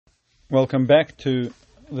Welcome back to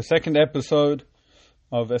the second episode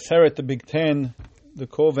of Aseret, the Big Ten, the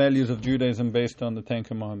core values of Judaism based on the Ten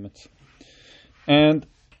Commandments. And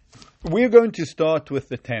we're going to start with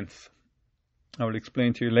the 10th. I will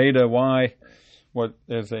explain to you later why.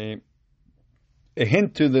 There's a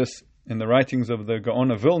hint to this in the writings of the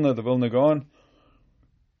Gaon of Vilna, the Vilna Gaon.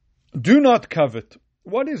 Do not covet.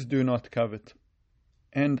 What is do not covet?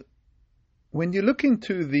 And when you look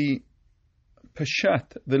into the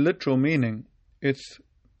Peshat, the literal meaning, it's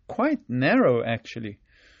quite narrow actually.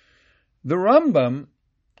 The Rambam,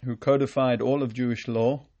 who codified all of Jewish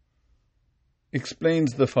law,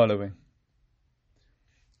 explains the following.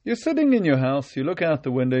 You're sitting in your house, you look out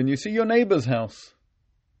the window and you see your neighbor's house.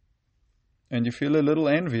 And you feel a little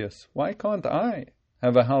envious. Why can't I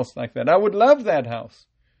have a house like that? I would love that house.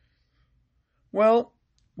 Well,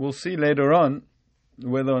 we'll see later on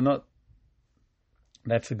whether or not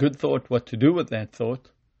that's a good thought, what to do with that thought.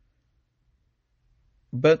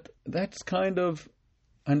 But that's kind of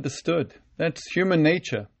understood. That's human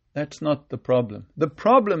nature. That's not the problem. The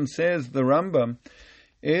problem, says the Rambam,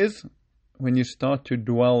 is when you start to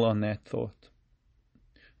dwell on that thought.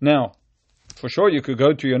 Now, for sure you could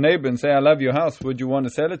go to your neighbor and say, I love your house, would you want to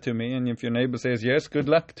sell it to me? And if your neighbor says yes, good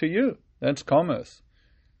luck to you. That's commerce.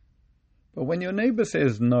 But when your neighbor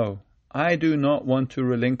says no, I do not want to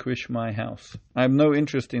relinquish my house, I have no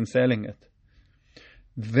interest in selling it,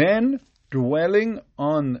 then dwelling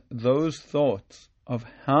on those thoughts of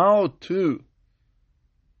how to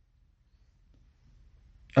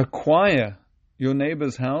acquire your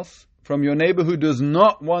neighbor's house from your neighbor who does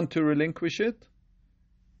not want to relinquish it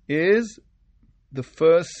is the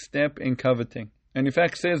first step in coveting. And in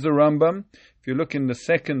fact, says the Rambam, if you look in the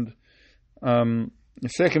second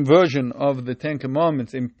version of the Ten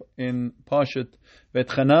Commandments in Parshat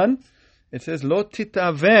V'etchanan, it says, Lo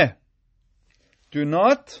titaveh, do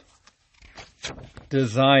not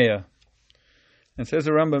desire. And says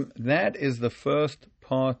the Rambam, that is the first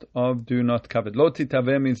part of do not covet. Lo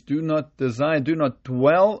titaveh means do not desire, do not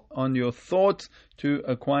dwell on your thoughts to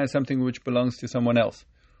acquire something which belongs to someone else.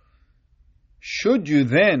 Should you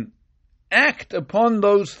then act upon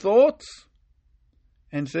those thoughts?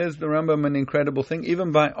 And says the Rambam an incredible thing,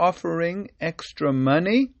 even by offering extra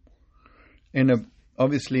money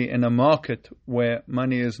obviously in a market where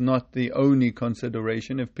money is not the only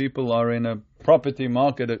consideration. If people are in a property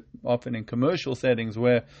market, often in commercial settings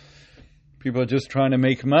where people are just trying to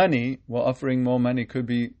make money, well, offering more money could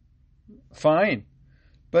be fine.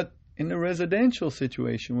 But in a residential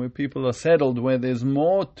situation where people are settled, where there's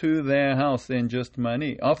more to their house than just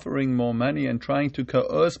money, offering more money and trying to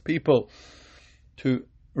coerce people to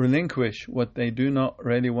relinquish what they do not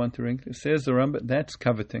really want to relinquish, says the Rambam, that's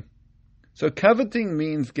coveting. So coveting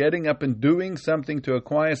means getting up and doing something to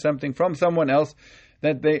acquire something from someone else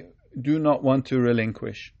that they do not want to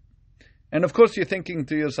relinquish. And of course you're thinking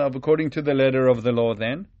to yourself, according to the letter of the law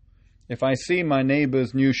then, if I see my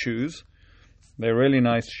neighbor's new shoes, they're really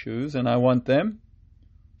nice shoes and I want them,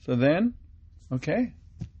 so then, okay,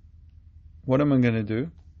 what am I going to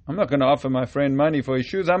do? I'm not going to offer my friend money for his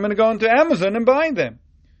shoes. I'm going to go onto Amazon and buy them.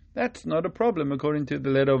 That's not a problem according to the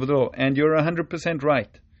letter of the law. And you're 100%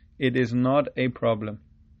 right. It is not a problem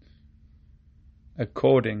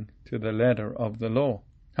according to the letter of the law.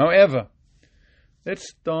 However, let's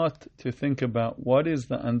start to think about what is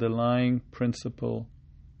the underlying principle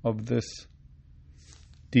of this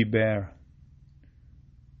diber,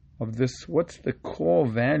 of this, what's the core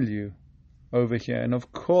value over here? And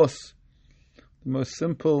of course, the most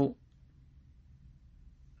simple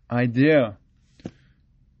idea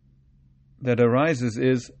that arises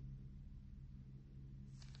is,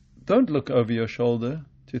 don't look over your shoulder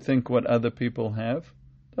to think what other people have.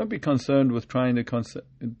 Don't be concerned with trying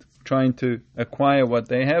to acquire what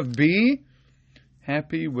they have. Be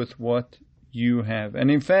happy with what you have. And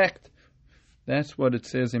in fact, that's what it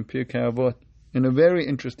says in Pirkei Avot. In a very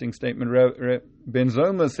interesting statement, Ben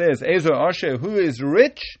Zoma says, Ezo Asher, who is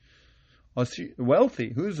rich,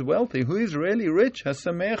 wealthy, who's wealthy, who is really rich,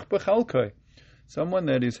 hasamech b'chalkoi, someone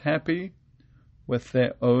that is happy with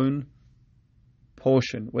their own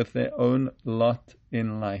portion, with their own lot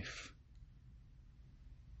in life.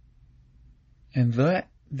 And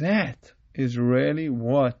that is really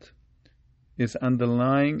what is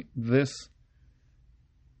underlying this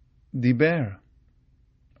diber.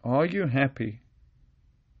 Are you happy?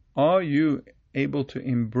 Are you able to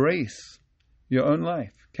embrace your own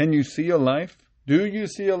life? Can you see your life? Do you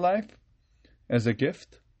see your life as a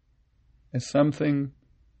gift? As something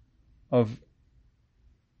of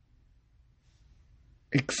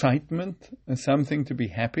excitement and something to be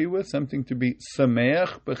happy with, something to be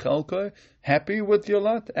sameach b'chalko, happy with your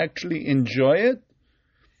lot, actually enjoy it.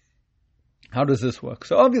 How does this work?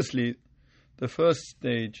 So obviously, the first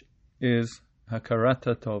stage is hakarat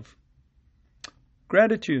hatov,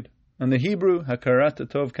 gratitude. And the Hebrew hakarat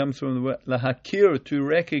hatov comes from the word lahakir, to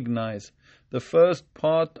recognize. The first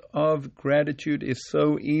part of gratitude is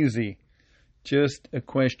so easy, just a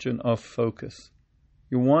question of focus.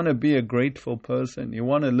 You want to be a grateful person. You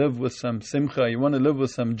want to live with some simcha. You want to live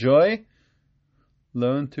with some joy.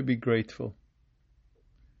 Learn to be grateful.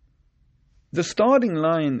 The starting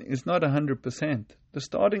line is not 100%. The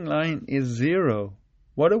starting line is 0.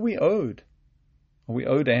 What are we owed? Are we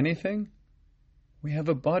owed anything? We have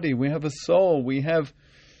a body. We have a soul. We have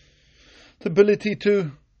the ability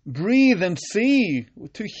to breathe and see,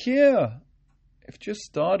 to hear. If just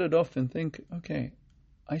started off and think, okay,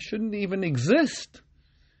 I shouldn't even exist.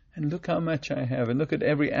 And look how much I have, and look at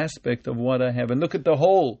every aspect of what I have, and look at the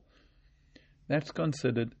whole. That's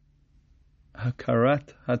considered hakarat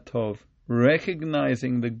hatov,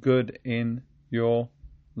 recognizing the good in your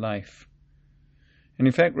life. And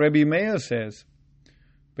in fact, Rabbi Meir says,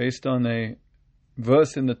 based on a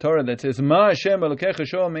verse in the Torah that says, Ma Hashem Elokecha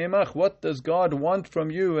Shoel Me'imach, what does God want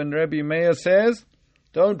from you? And Rabbi Meir says,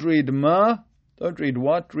 don't read Ma, don't read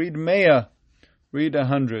what, read Meir, read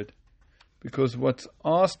 100. Because what's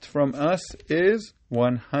asked from us is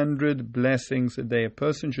 100 blessings a day. A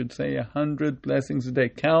person should say 100 blessings a day.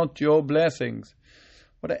 Count your blessings.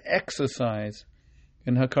 What an exercise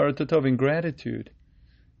in hakarat hatov, in gratitude.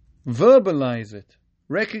 Verbalize it.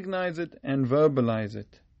 Recognize it and verbalize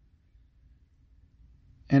it.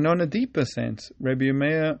 And on a deeper sense, Rabbi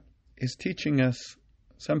Meir is teaching us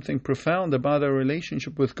something profound about our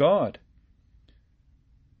relationship with God.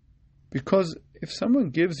 Because if someone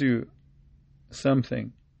gives you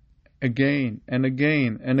something again and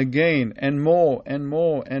again and again and more and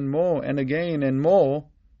more and more and again and more,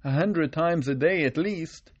 100 times a day at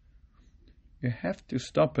least, you have to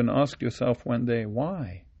stop and ask yourself one day,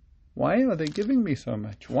 why? Why are they giving me so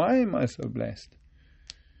much? Why am I so blessed?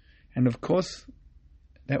 And of course,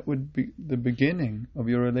 that would be the beginning of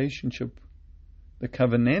your relationship, the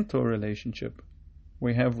covenantal relationship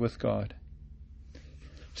we have with God.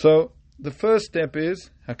 So, the first step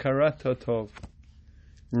is hakarat hatov.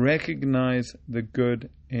 Recognize the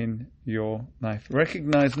good in your life.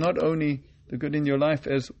 Recognize not only the good in your life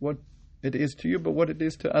as what it is to you, but what it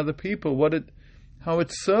is to other people, how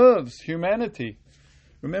it serves humanity.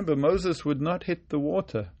 Remember, Moses would not hit the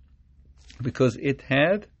water because it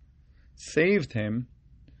had saved him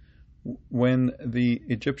when the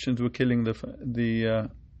Egyptians were killing the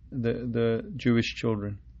Jewish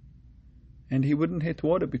children. And he wouldn't hit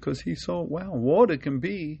water because he saw, wow, water can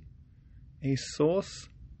be a source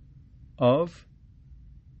of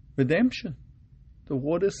redemption. The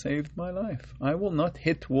water saved my life. I will not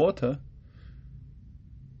hit water.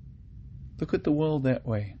 Look at the world that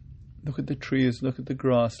way. Look at the trees, look at the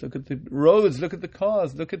grass, look at the roads, look at the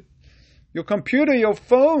cars, look at your computer, your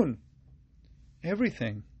phone,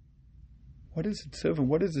 everything. What is it serving?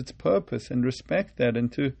 What is its purpose? And respect that,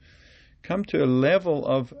 and to come to a level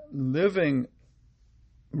of living,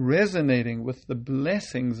 resonating with the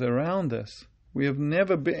blessings around us. We have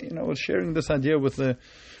never been, I was sharing this idea with a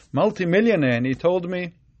multimillionaire, and he told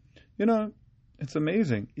me, it's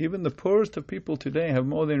amazing. Even the poorest of people today have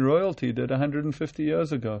more than royalty did 150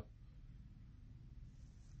 years ago.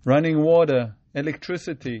 Running water,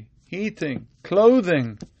 electricity, heating,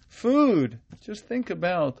 clothing, food. Just think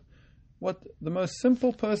about what the most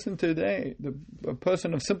simple person today, a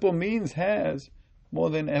person of simple means, has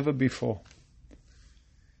more than ever before.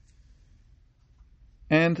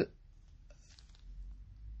 And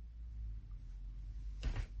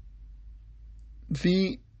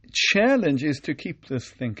the challenge is to keep this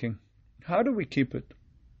thinking. How do we keep it?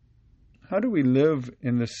 How do we live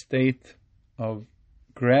in the state of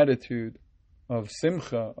gratitude, of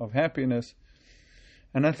simcha, of happiness?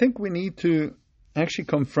 And I think we need to actually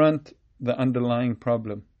confront the underlying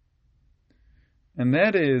problem. And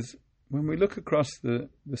that is, when we look across the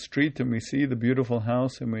street and we see the beautiful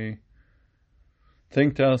house and we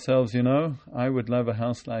think to ourselves, I would love a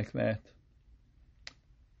house like that.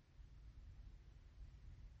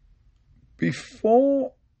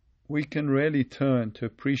 Before we can really turn to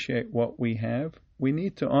appreciate what we have, we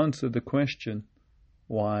need to answer the question,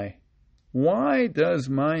 why? Why does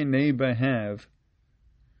my neighbor have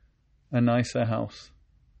a nicer house?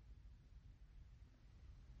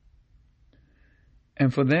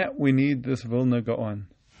 And for that, we need this Vilna Gaon.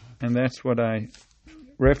 And that's what I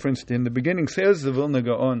referenced in the beginning. Says the Vilna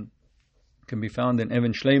Gaon, can be found in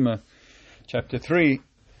Even Shleima, chapter 3,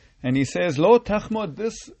 and he says, Lo tachmod,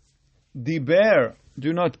 this diber,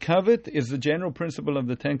 do not covet, is the general principle of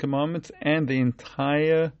the Ten Commandments and the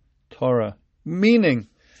entire Torah. Meaning,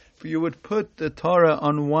 if you would put the Torah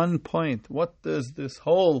on one point, what does this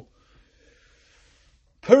whole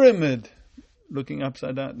pyramid, looking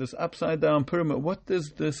upside down, this upside down pyramid, what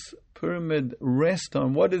does this pyramid rest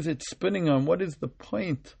on? What is it spinning on? What is the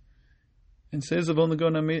point? And says of Vilna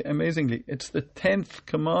Gaon amazingly, it's the 10th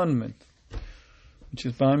commandment, which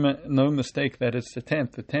is by no mistake that it's the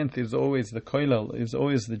 10th. The 10th is always the koilel, is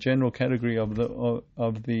always the general category of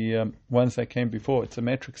the ones that came before. It's a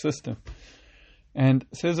metric system. And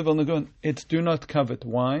says of Vilna Gaon, it's do not covet.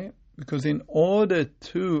 Why? Because in order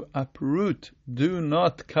to uproot, do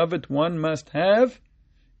not covet, one must have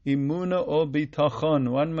imuna or bitachon.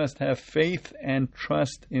 One must have faith and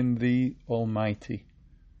trust in the Almighty.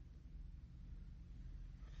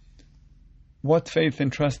 What faith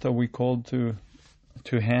and trust are we called to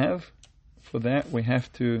have? For that, we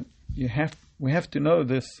have to know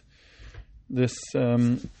this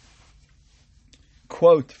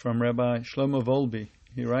quote from Rabbi Shlomo Volbe.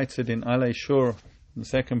 He writes it in Alei Shur, the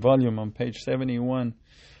second volume, on page 71.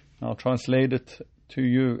 I'll translate it to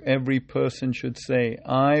you. Every person should say,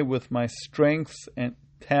 I, with my strengths and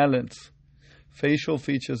talents, facial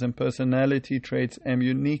features and personality traits, am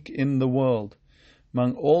unique in the world.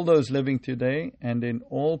 Among all those living today and in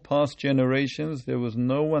all past generations, there was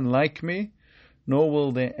no one like me, nor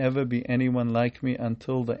will there ever be anyone like me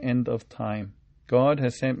until the end of time. God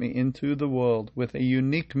has sent me into the world with a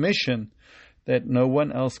unique mission that no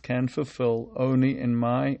one else can fulfill, only in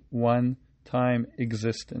my one-time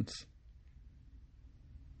existence.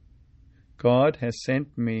 God has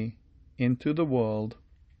sent me into the world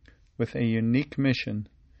with a unique mission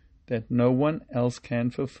that no one else can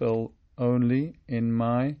fulfill, only in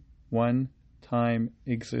my one-time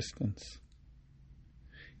existence.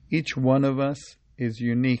 Each one of us is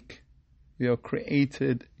unique. We are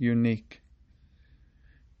created unique.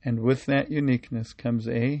 And with that uniqueness comes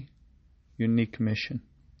a unique mission.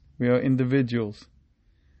 We are individuals.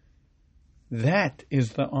 That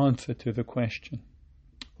is the answer to the question.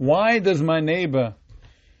 Why does my neighbor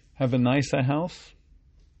have a nicer house?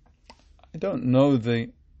 I don't know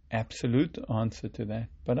the absolute answer to that,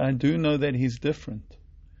 but I do know that he's different.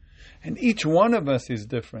 And each one of us is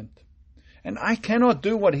different. And I cannot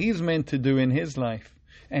do what he's meant to do in his life.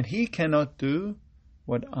 And he cannot do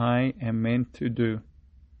what I am meant to do.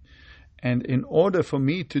 And in order for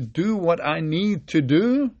me to do what I need to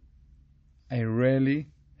do, I rarely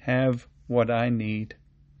have what I need.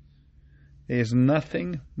 There's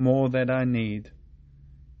nothing more that I need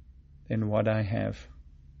than what I have.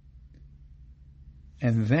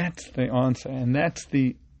 And that's the answer, and that's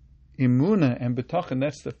the imuna and bitachon,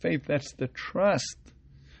 that's the faith, that's the trust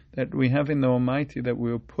that we have in the Almighty, that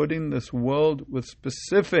we will put in this world with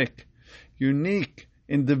specific, unique,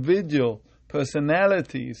 individual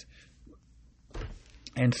personalities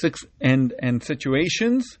and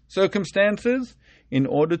situations, circumstances, in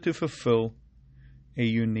order to fulfill a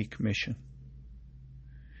unique mission.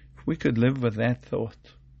 If we could live with that thought,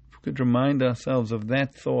 if we could remind ourselves of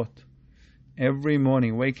that thought, every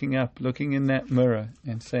morning, waking up, looking in that mirror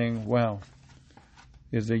and saying, wow,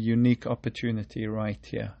 there's a unique opportunity right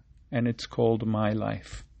here, and it's called my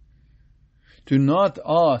life. Do not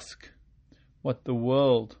ask what the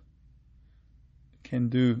world can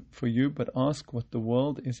do for you, but ask what the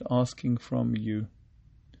world is asking from you.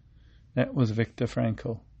 That was Viktor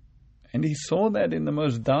Frankl. And he saw that in the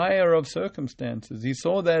most dire of circumstances. He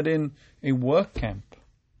saw that in a work camp,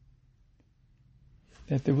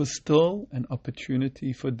 that there was still an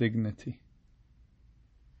opportunity for dignity.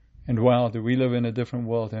 And wow, do we live in a different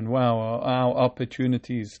world. And wow, our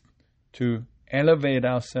opportunities to elevate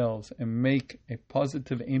ourselves and make a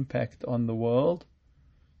positive impact on the world,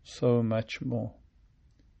 so much more.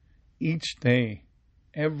 Each day,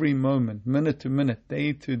 every moment, minute to minute,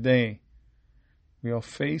 day to day, we are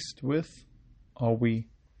faced with, are we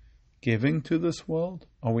giving to this world?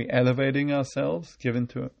 Are we elevating ourselves, giving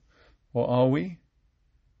to it? Or are we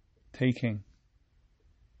taking?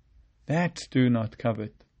 That's do not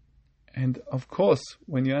covet. And of course,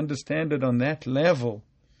 when you understand it on that level,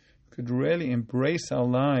 you could really embrace our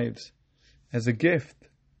lives as a gift.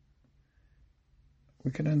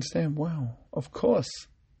 We can understand, wow, of course,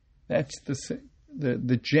 that's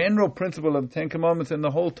the general principle of the Ten Commandments and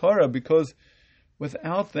the whole Torah, because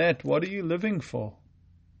without that, what are you living for?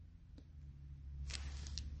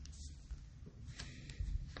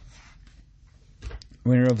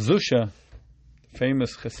 When Rav Zusha, the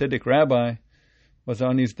famous Hasidic rabbi, was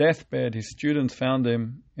on his deathbed, his students found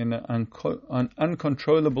him in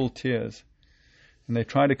uncontrollable tears. And they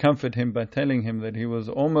try to comfort him by telling him that he was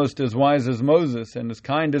almost as wise as Moses and as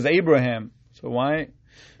kind as Abraham. So why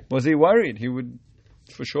was he worried? He would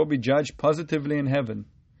for sure be judged positively in heaven.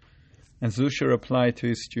 And Zusha replied to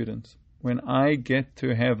his students, when I get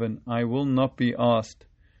to heaven, I will not be asked,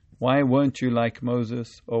 why weren't you like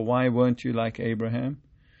Moses, or why weren't you like Abraham?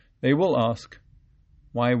 They will ask,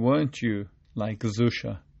 why weren't you like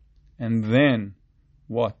Zusha? And then,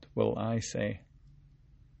 what will I say?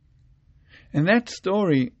 And that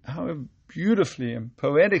story, how beautifully and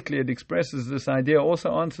poetically it expresses this idea,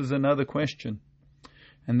 also answers another question.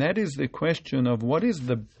 And that is the question of what is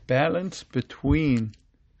the balance between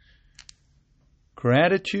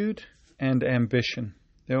gratitude and ambition.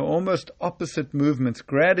 They are almost opposite movements.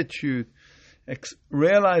 Gratitude,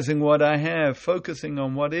 realizing what I have, focusing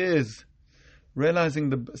on what is, seeing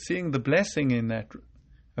the blessing in that,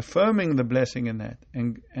 affirming the blessing in that,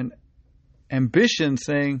 and ambition,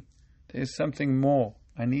 saying, there's something more.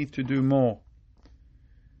 I need to do more.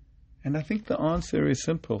 And I think the answer is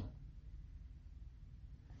simple.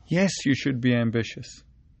 Yes, you should be ambitious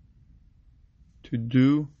to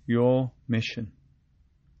do your mission.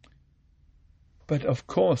 But of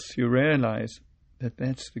course, you realize that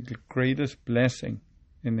that's the greatest blessing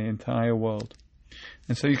in the entire world.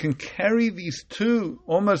 And so you can carry these two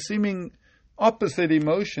almost seeming opposite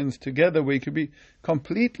emotions together, where you could be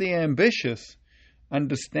completely ambitious,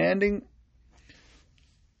 understanding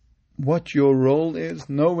what your role is,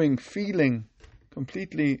 knowing, feeling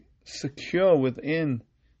completely secure within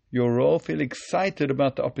your role, feel excited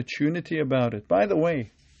about the opportunity about it. By the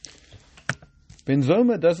way, Ben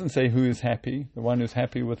Zoma doesn't say who is happy, the one who's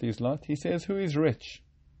happy with his lot. He says who is rich.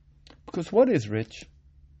 Because what is rich?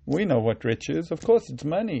 We know what rich is. Of course, it's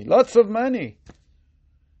money. Lots of money.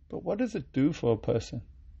 But what does it do for a person?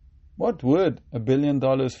 What would $1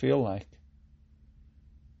 billion feel like?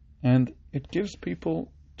 And it gives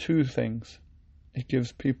people two things. It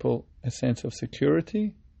gives people a sense of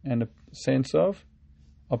security and a sense of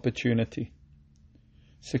opportunity.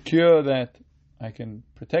 Secure that I can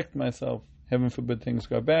protect myself. Heaven forbid things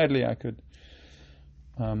go badly. I could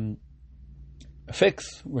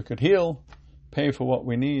fix, we could heal, pay for what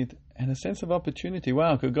we need, and a sense of opportunity.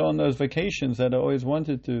 Wow, I could go on those vacations that I always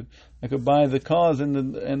wanted to. I could buy the cars and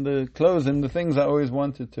the clothes and the things I always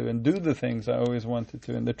wanted to, and do the things I always wanted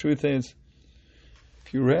to. And the truth is,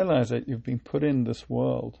 if you realize that you've been put in this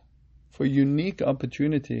world for a unique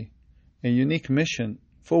opportunity, a unique mission,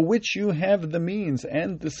 for which you have the means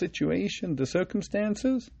and the situation, the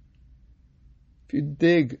circumstances, if you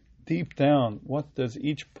dig deep down, what does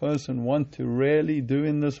each person want to really do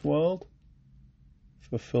in this world?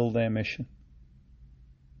 Fulfill their mission.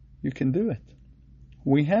 You can do it.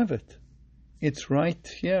 We have it. It's right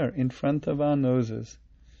here in front of our noses.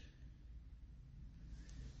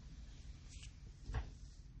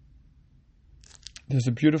 There's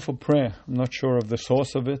a beautiful prayer. I'm not sure of the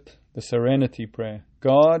source of it. The serenity prayer.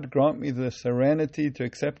 God, grant me the serenity to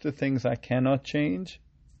accept the things I cannot change,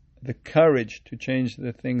 the courage to change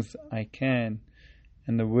the things I can,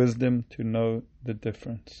 and the wisdom to know the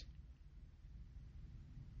difference.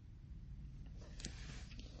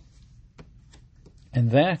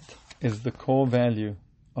 And that is the core value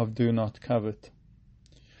of do not covet.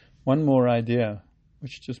 One more idea,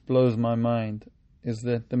 which just blows my mind, is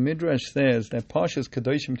that the Midrash says that Parshas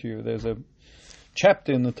Kedoshim to you, there's a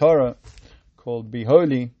chapter in the Torah called Be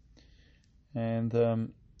Holy, and the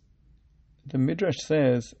Midrash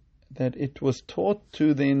says that it was taught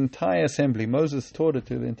to the entire assembly. Moses taught it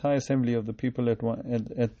to the entire assembly of the people at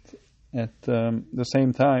the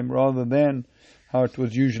same time, rather than how it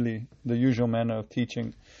was usually the usual manner of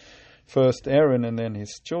teaching. First Aaron, and then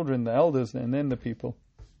his children, the elders, and then the people.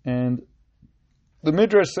 And the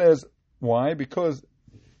Midrash says, why? Because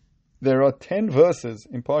there are 10 verses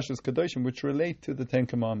in Parshas Kedoshim which relate to the 10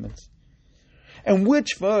 Commandments. And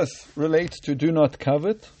which verse relates to do not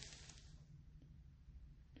covet?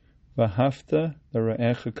 V'ahavta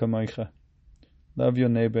l're'echa kamocha. Love your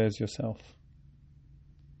neighbor as yourself.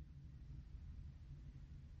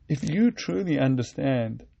 If you truly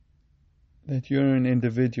understand that you're an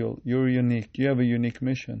individual, you're unique, you have a unique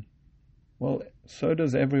mission, well, so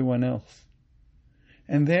does everyone else.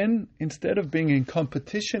 And then, instead of being in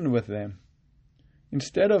competition with them,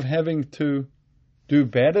 instead of having to do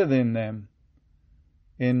better than them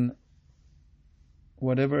in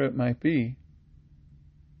whatever it might be,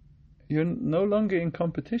 you're no longer in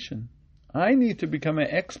competition. I need to become an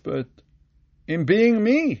expert in being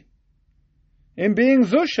me, in being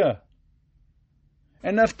Zusha.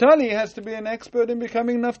 And Naphtali has to be an expert in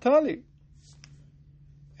becoming Naphtali.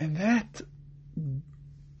 And that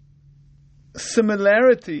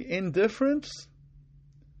similarity in difference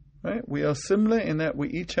Right? We are similar in that we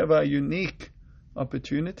each have our unique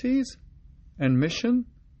opportunities, and mission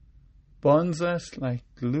bonds us like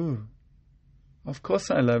glue. Of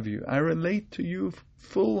course I love you. I relate to you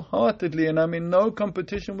full-heartedly, and I'm in no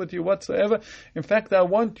competition with you whatsoever. In fact, I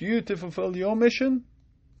want you to fulfill your mission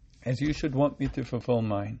as you should want me to fulfill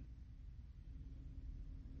mine.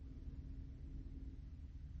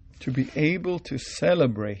 To be able to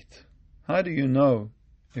celebrate. How do you know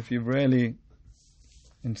if you've really,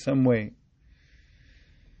 in some way,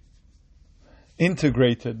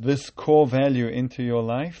 integrated this core value into your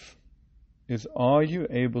life? Is, are you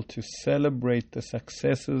able to celebrate the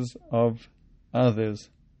successes of others,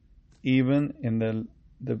 even in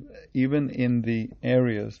the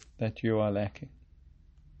areas that you are lacking?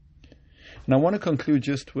 And I want to conclude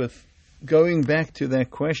just with going back to that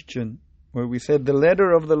question where we said the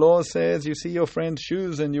letter of the law says you see your friend's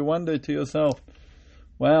shoes and you wonder to yourself,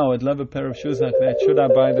 wow, I'd love a pair of shoes like that. Should I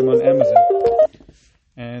buy them on Amazon?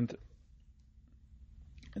 And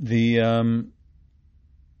the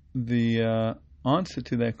answer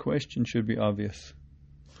to that question should be obvious.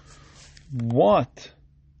 Why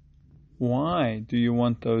do you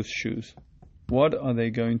want those shoes? What are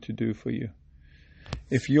they going to do for you?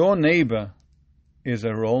 If your neighbor is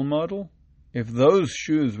a role model, if those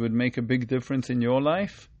shoes would make a big difference in your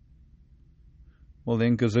life, well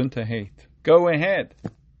then Gesundheit. Go ahead.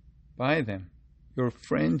 Buy them. Your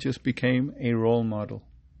friend just became a role model.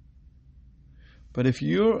 But if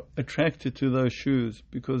you're attracted to those shoes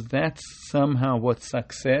because that's somehow what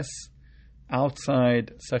success,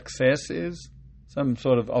 outside success is, some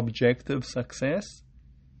sort of objective success,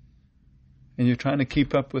 and you're trying to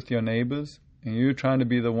keep up with your neighbors, and you're trying to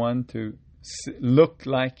be the one to look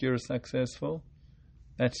like you're successful,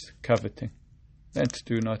 that's coveting. That's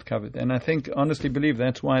do not covet. And I think, honestly believe,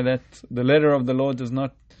 that's why the letter of the law does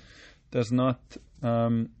not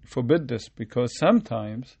forbid this, because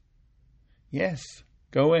sometimes, yes,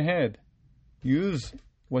 go ahead, use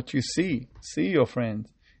what you see your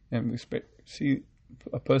friends, and see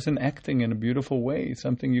a person acting in a beautiful way,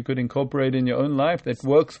 something you could incorporate in your own life that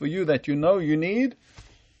works for you, that you know you need.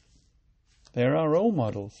 There are role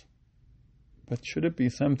models. But should it be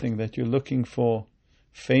something that you're looking for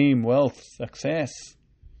fame, wealth, success,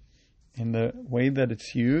 in the way that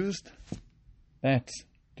it's used? That's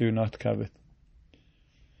do not covet.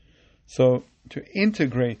 So to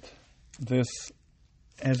integrate this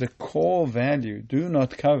as a core value, do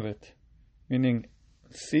not covet, meaning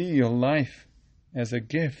see your life as a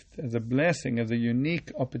gift, as a blessing, as a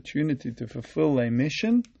unique opportunity to fulfill a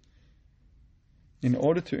mission. In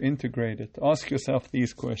order to integrate it, ask yourself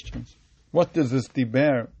these questions. What does this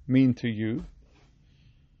diber mean to you?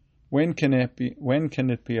 When can it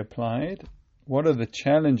be applied? What are the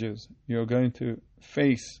challenges you're going to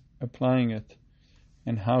face applying it?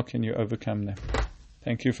 And how can you overcome them?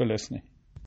 Thank you for listening.